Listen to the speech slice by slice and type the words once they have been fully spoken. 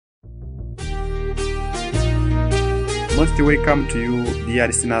Most welcome to you, dear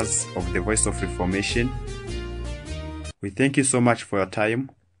listeners of the Voice of Reformation. We thank you so much for your time,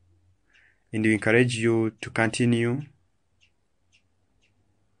 and we encourage you to continue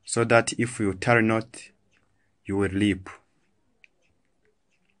so that if you tarry not, you will leap.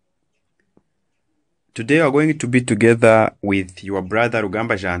 Today we are going to be together with your brother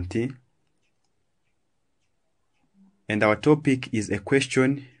Rugamba Gentil, and our topic is a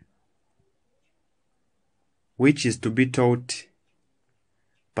question which is to be taught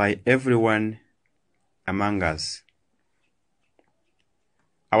by everyone among us.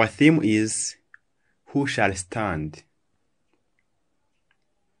 Our theme is, who shall stand?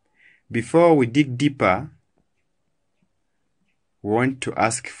 Before we dig deeper, we want to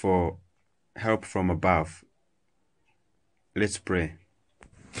ask for help from above. Let's pray.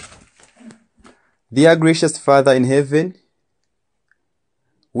 Dear gracious Father in heaven,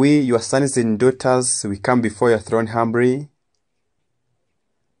 we, your sons and daughters, we come before your throne humbly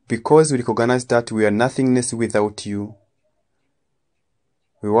because we recognize that we are nothingness without you.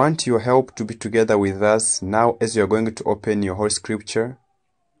 We want your help to be together with us now as you are going to open your Holy Scripture.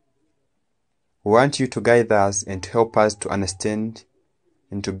 We want you to guide us and to help us to understand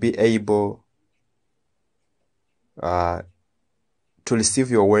and to be able to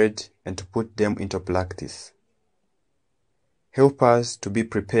receive your word and to put them into practice. Help us to be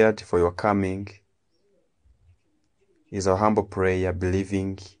prepared for your coming, is our humble prayer,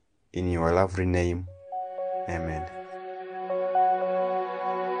 believing in your lovely name. Amen.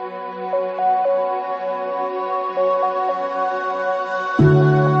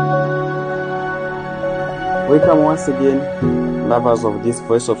 Welcome once again, lovers of this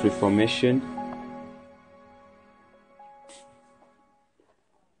Voice of Reformation.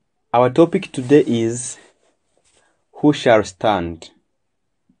 Our topic today is, who shall stand?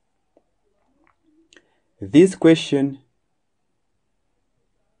 This question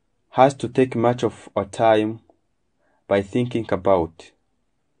has to take much of our time by thinking about.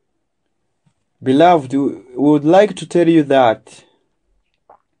 Beloved, we would like to tell you that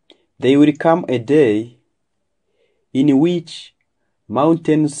there will come a day in which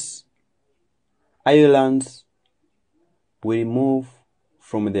mountains, islands will move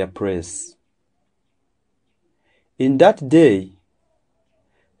from their place. In that day,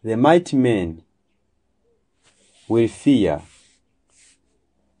 the mighty men will fear.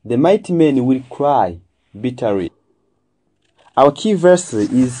 The mighty men will cry bitterly. Our key verse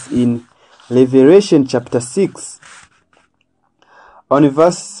is in Revelation chapter 6, on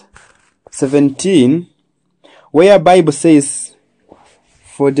verse 17, where Bible says,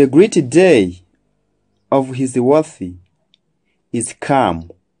 "For the great day of his wrath is come,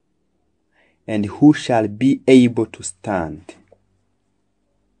 and who shall be able to stand?"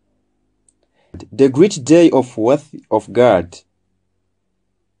 The great day of wrath of God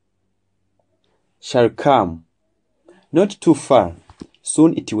shall come, not too far,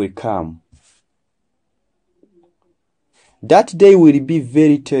 soon it will come. That day will be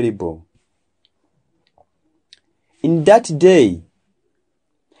very terrible. In that day,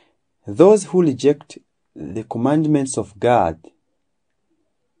 those who reject the commandments of God,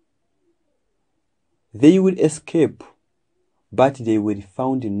 they will escape, but they will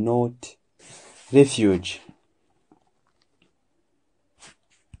find not refuge.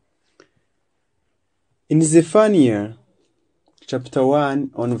 In Zephaniah chapter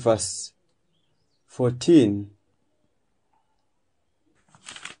 1 on verse 14,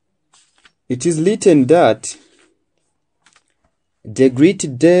 it is written that the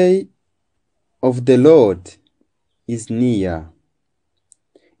great day of the Lord is near.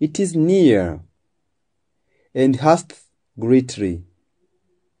 It is near, and hasteth greatly,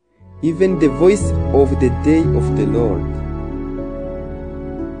 even the voice of the day of the Lord.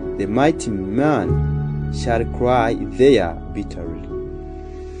 The mighty man shall cry there bitterly.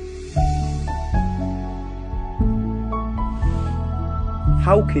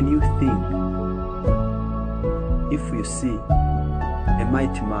 How can you think if you see a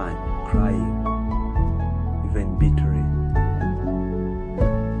mighty man crying even bitterly?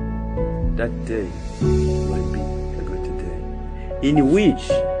 That day will be a great day in which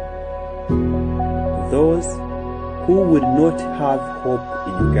those who will not have hope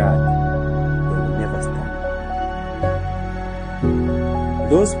in God, they will never stand.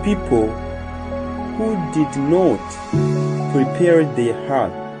 Those people who did not prepare their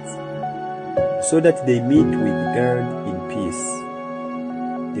hearts so that they meet with God in peace,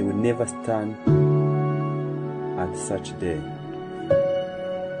 they will never stand at such day.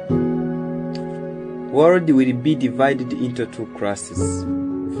 World will be divided into two classes,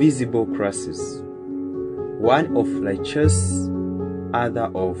 visible classes. one of righteous, other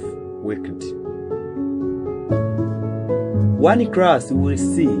of wicked. One class will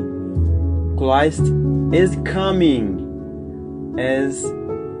see Christ is coming as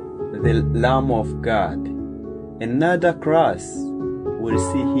the Lamb of God. Another class will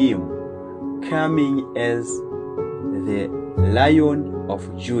see him coming as the Lion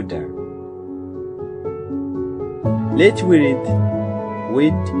of Judah. Let's read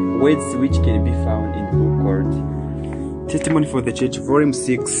words which can be found in the book called Testimony for the Church, Volume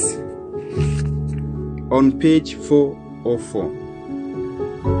 6, on page 404.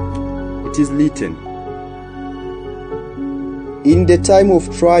 It is written, "In the time of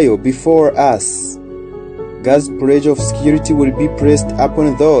trial before us, God's pledge of security will be pressed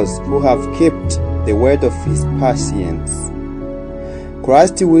upon those who have kept the word of his patience.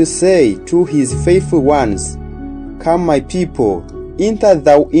 Christ will say to his faithful ones, 'Come, my people, enter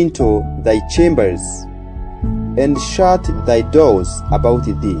thou into thy chambers, and shut thy doors about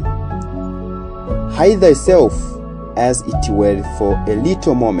thee. Hide thyself as it were for a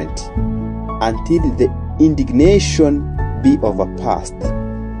little moment, until the indignation be overpast.'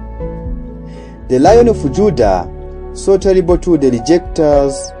 The Lion of Judah, so terrible to the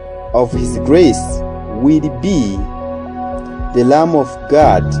rejectors of his grace, will be the Lamb of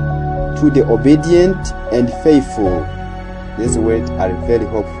God to the obedient and faithful." These words are very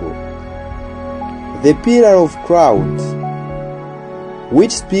hopeful. "The pillar of cloud,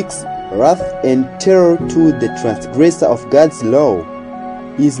 which speaks wrath and terror to the transgressor of God's law,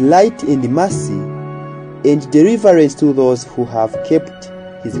 is light and mercy and deliverance to those who have kept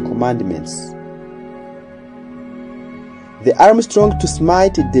his commandments. The arm strong to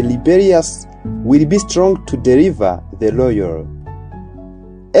smite the rebellious will be strong to deliver the loyal.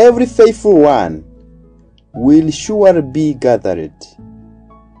 Every faithful one will surely be gathered.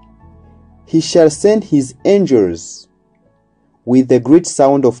 He shall send his angels with the great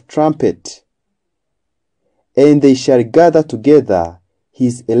sound of trumpet, and they shall gather together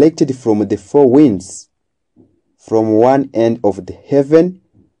his elected from the four winds, from one end of the heaven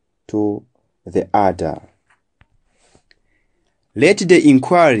to the other." Let the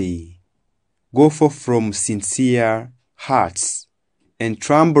inquiry go forth from sincere hearts and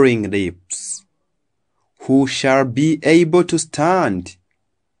trembling lips. Who shall be able to stand?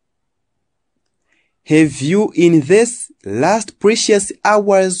 Have you in these last precious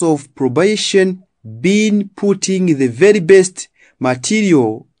hours of probation been putting the very best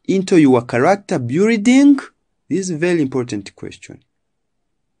material into your character building? This is a very important question.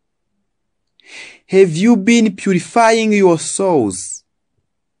 Have you been purifying your souls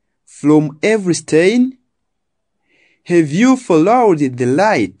from every stain? Have you followed the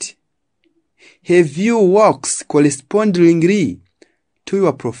light? Have you walked correspondingly to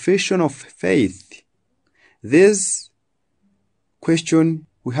your profession of faith? This question,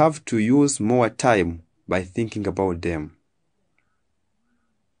 we have to use more time by thinking about them.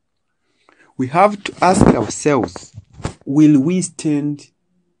 We have to ask ourselves, will we stand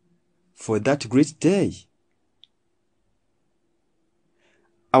for that great day?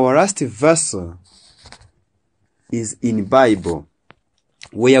 Our last verse is in Bible,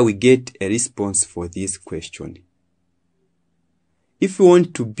 where we get a response for this question. If you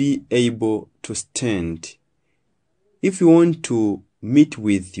want to be able to stand, if you want to meet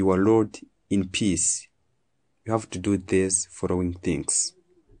with your Lord in peace, you have to do these following things.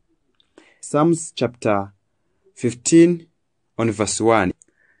 Psalms chapter 15 on verse 1.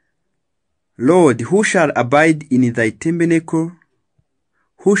 "Lord, who shall abide in thy tabernacle?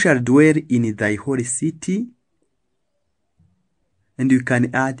 Who shall dwell in thy holy city?" And you can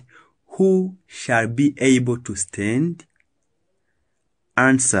add, who shall be able to stand?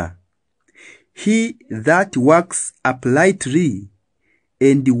 Answer: he that walks uprightly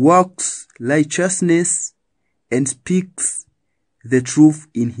and walks righteousness and speaks the truth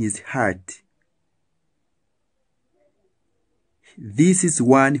in his heart. This is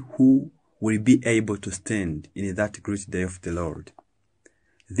one who will be able to stand in that great day of the Lord.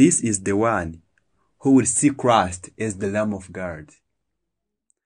 This is the one who will see Christ as the Lamb of God.